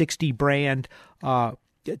 360 brand,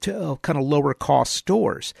 to kind of lower cost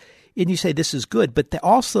stores. And you say this is good, but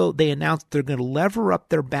they announced they're going to lever up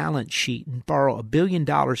their balance sheet and borrow $1 billion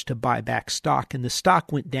to buy back stock, and the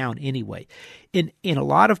stock went down anyway. And a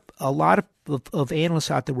lot of analysts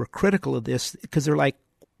out there were critical of this because they're like,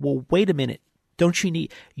 well, wait a minute,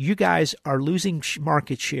 you guys are losing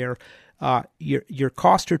market share. Your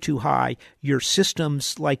costs are too high. Your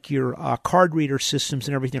systems, like your card reader systems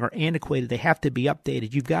and everything, are antiquated. They have to be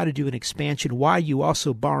updated. You've got to do an expansion. Why are you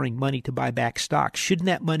also borrowing money to buy back stock? Shouldn't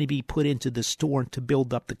that money be put into the store to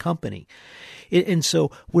build up the company? And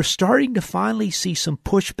so we're starting to finally see some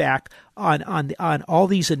pushback on all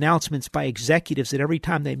these announcements by executives that every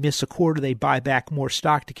time they miss a quarter, they buy back more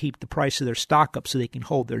stock to keep the price of their stock up so they can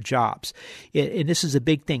hold their jobs. And this is a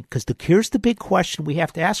big thing, because here's the big question we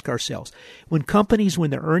have to ask ourselves. When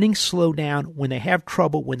their earnings slow down, when they have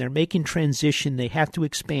trouble, when they're making transition, they have to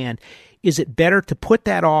expand, is it better to put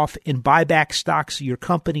that off and buy back stocks so your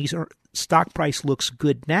company's stock price looks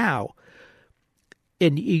good now?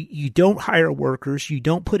 And you don't hire workers, you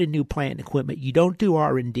don't put in new plant and equipment, you don't do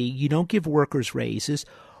R&D, you don't give workers raises,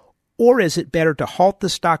 or is it better to halt the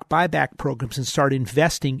stock buyback programs and start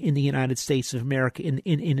investing in the United States of America,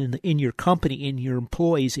 in your company, in your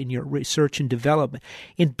employees, in your research and development,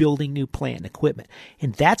 in building new plant and equipment?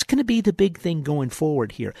 And that's going to be the big thing going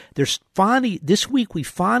forward here. This week we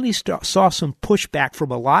finally saw some pushback from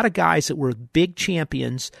a lot of guys that were big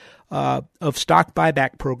champions of stock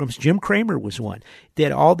buyback programs. Jim Cramer was one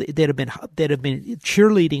that have been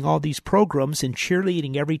cheerleading all these programs and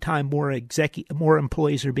cheerleading every time more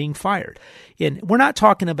employees are being fired. And we're not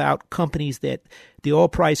talking about companies that the oil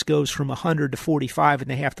price goes from 100 to 45 and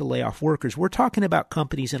they have to lay off workers. We're talking about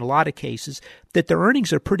companies in a lot of cases that their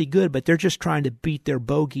earnings are pretty good, but they're just trying to beat their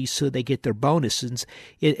bogeys so they get their bonuses.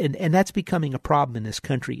 And that's becoming a problem in this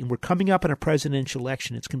country. And we're coming up on a presidential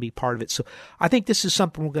election. It's going to be part of it. So I think this is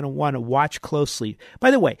something we're going to want to watch closely.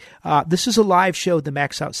 By the way, this is a live show, the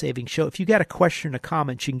Max Out Savings Show. If you got a question or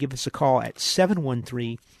comment, you can give us a call at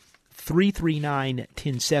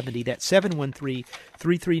 713-339-1070. That's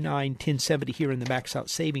 713-339-1070 here in the Max Out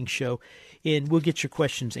Savings Show, and we'll get your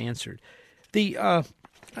questions answered. We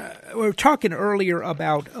were talking earlier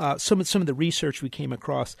about some of the research we came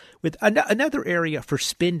across with another area for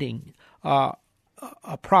spending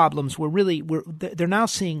problems. They're now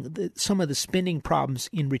seeing that some of the spending problems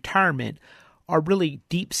in retirement are really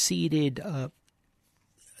deep-seated.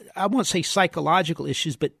 I won't say psychological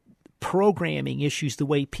issues, but programming issues, the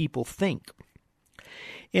way people think.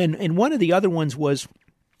 And one of the other ones was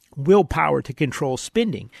willpower to control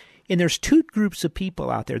spending. And there's two groups of people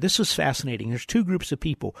out there. This was fascinating. There's two groups of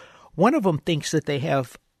people. One of them thinks that they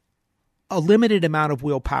have a limited amount of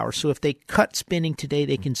willpower. So if they cut spending today,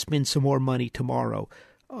 they can spend some more money tomorrow.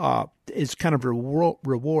 Is kind of a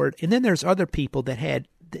reward. And then there's other people that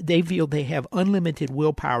they feel they have unlimited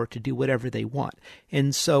willpower to do whatever they want.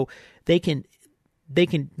 And so they can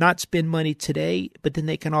not spend money today, but then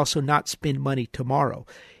they can also not spend money tomorrow.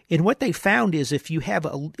 And what they found is if you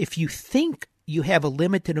think you have a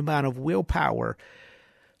limited amount of willpower,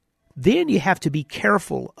 then you have to be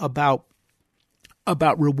careful about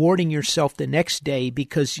rewarding yourself the next day,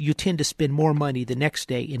 because you tend to spend more money the next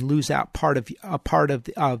day and lose out part of the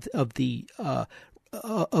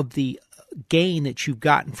gain that you've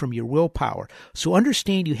gotten from your willpower. So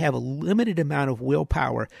understand you have a limited amount of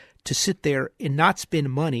willpower to sit there and not spend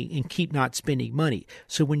money and keep not spending money.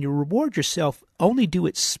 So when you reward yourself, only do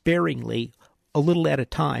it sparingly, a little at a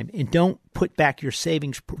time, and don't put back your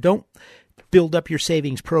savings. Don't build up your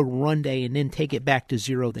savings program one day and then take it back to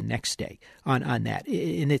zero the next day on that.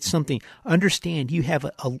 And it's something, understand you have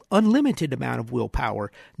an unlimited amount of willpower,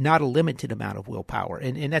 not a limited amount of willpower.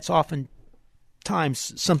 And that's often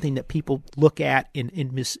times something that people look at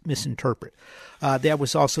and misinterpret. That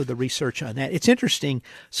was also the research on that. It's interesting,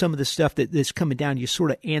 some of the stuff that's coming down, you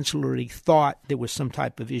sort of ancillary thought there was some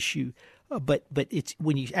type of issue, but it's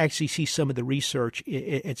when you actually see some of the research,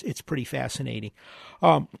 it's pretty fascinating.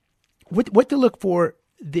 What to look for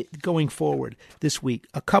going forward this week?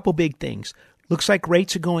 A couple big things. Looks like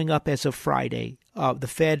rates are going up as of Friday. The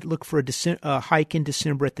Fed look for a hike in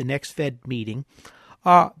December at the next Fed meeting.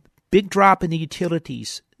 Big drop in the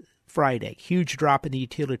utilities Friday. Huge drop in the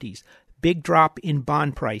utilities. big drop in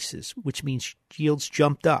bond prices, which means yields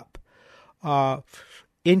jumped up. A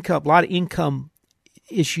lot of income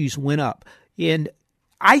issues went up. And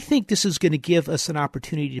I think this is going to give us an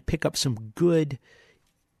opportunity to pick up some good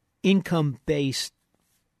income-based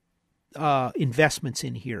investments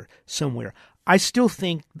in here somewhere. I still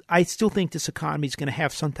think this economy is going to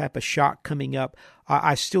have some type of shock coming up.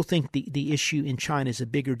 I still think the issue in China is a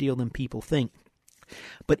bigger deal than people think.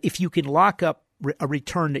 But if you can lock up a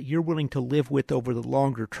return that you're willing to live with over the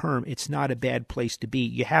longer term, it's not a bad place to be.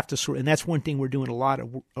 You have to and that's one thing we're doing a lot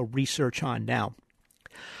of research on now.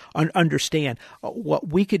 Understand what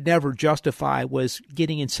we could never justify was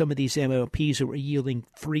getting in some of these MLPs that were yielding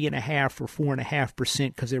 3.5% or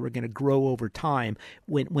 4.5% because they were going to grow over time.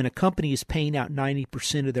 When a company is paying out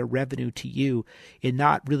 90% of their revenue to you and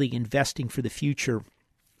not really investing for the future,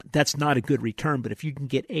 that's not a good return. But if you can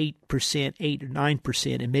get 8%, 8 or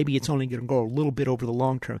 9%, and maybe it's only going to go a little bit over the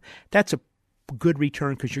long term, that's a good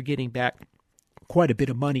return because you're getting back quite a bit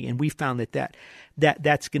of money, and we found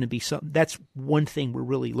that's going to be something. That's one thing we're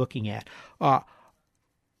really looking at.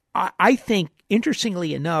 I think,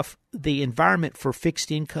 interestingly enough, the environment for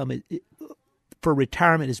fixed income for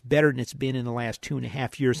retirement is better than it's been in the last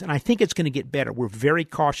 2.5 years, and I think it's going to get better. We're very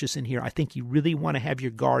cautious in here. I think you really want to have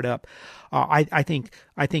your guard up. I think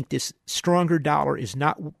this stronger dollar is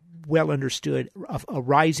not well understood. A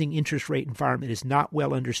rising interest rate environment is not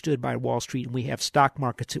well understood by Wall Street, and we have stock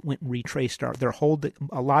markets that went and retraced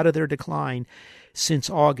a lot of their decline since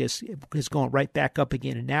August has gone right back up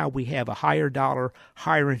again, and now we have a higher dollar,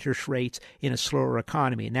 higher interest rates in a slower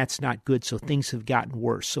economy, and that's not good. So things have gotten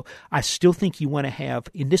worse. So I still think you want to have,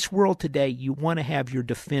 in this world today, you want to have your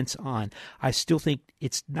defense on. I still think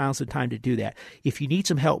now's the time to do that. If you need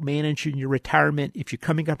some help managing your retirement, if you're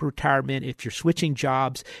coming up with retirement, if you're switching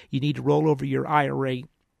jobs, you need to roll over your IRA,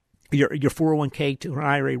 your 401k to an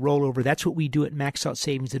IRA rollover. That's what we do at Max Out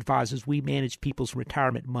Savings Advisors. We manage people's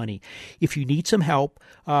retirement money. If you need some help,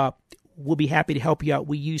 we'll be happy to help you out.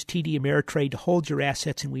 We use TD Ameritrade to hold your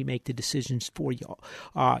assets, and we make the decisions for you.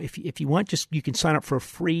 If you want, you can sign up for a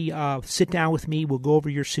free sit down with me. We'll go over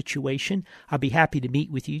your situation. I'll be happy to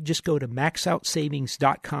meet with you. Just go to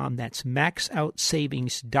maxoutsavings.com. That's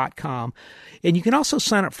maxoutsavings.com. And you can also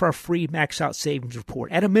sign up for our free Max Out Savings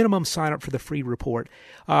Report. At a minimum, sign up for the free report.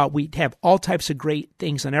 We have all types of great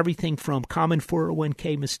things on everything from common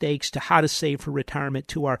 401k mistakes to how to save for retirement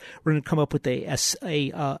to we're going to come up with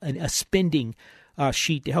a spending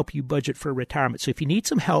sheet to help you budget for retirement. So if you need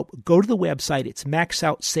some help, go to the website. It's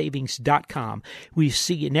maxoutsavings.com. We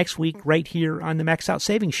see you next week right here on the Max Out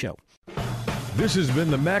Savings Show. This has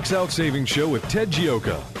been the Max Out Savings Show with Ted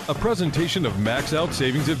Gioka, a presentation of Max Out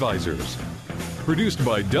Savings Advisors. Produced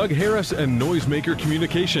by Doug Harris and Noisemaker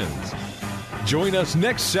Communications. Join us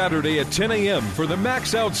next Saturday at 10 a.m. for the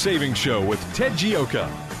Max Out Savings Show with Ted Gioka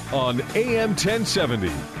on AM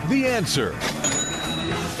 1070. The Answer.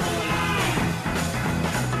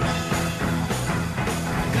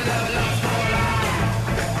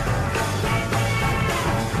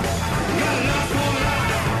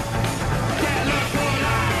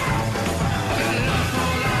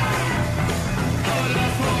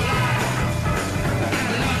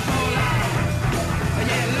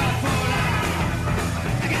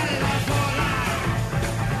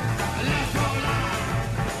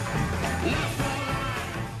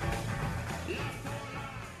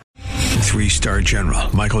 Three-star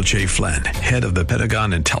General Michael J. Flynn, head of the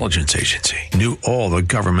Pentagon Intelligence Agency, knew all the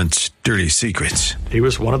government's dirty secrets. He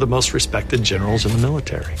was one of the most respected generals in the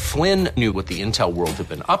military. Flynn knew what the intel world had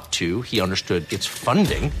been up to. He understood its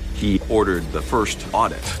funding. He ordered the first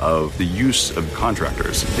audit of the use of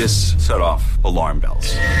contractors. This set off alarm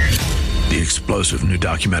bells. The explosive new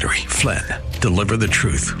documentary, Flynn, Deliver the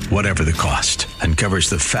Truth, Whatever the Cost, uncovers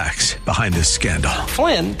the facts behind this scandal.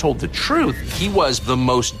 Flynn told the truth. He was the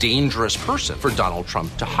most dangerous person for Donald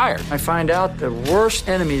Trump to hire. I find out the worst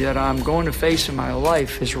enemy that I'm going to face in my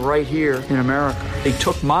life is right here in America. They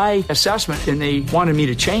took my assessment and they wanted me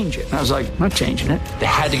to change it. And I was like, I'm not changing it. They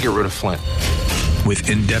had to get rid of Flynn.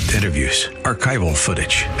 With in-depth interviews, archival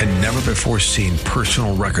footage, and never-before-seen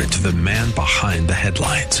personal records of the man behind the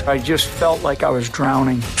headlines. I just felt like I was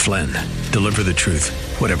drowning. Flynn, Deliver the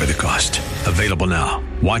Truth, Whatever the Cost. Available now.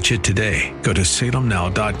 Watch it today. Go to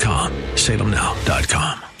salemnow.com.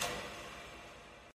 salemnow.com.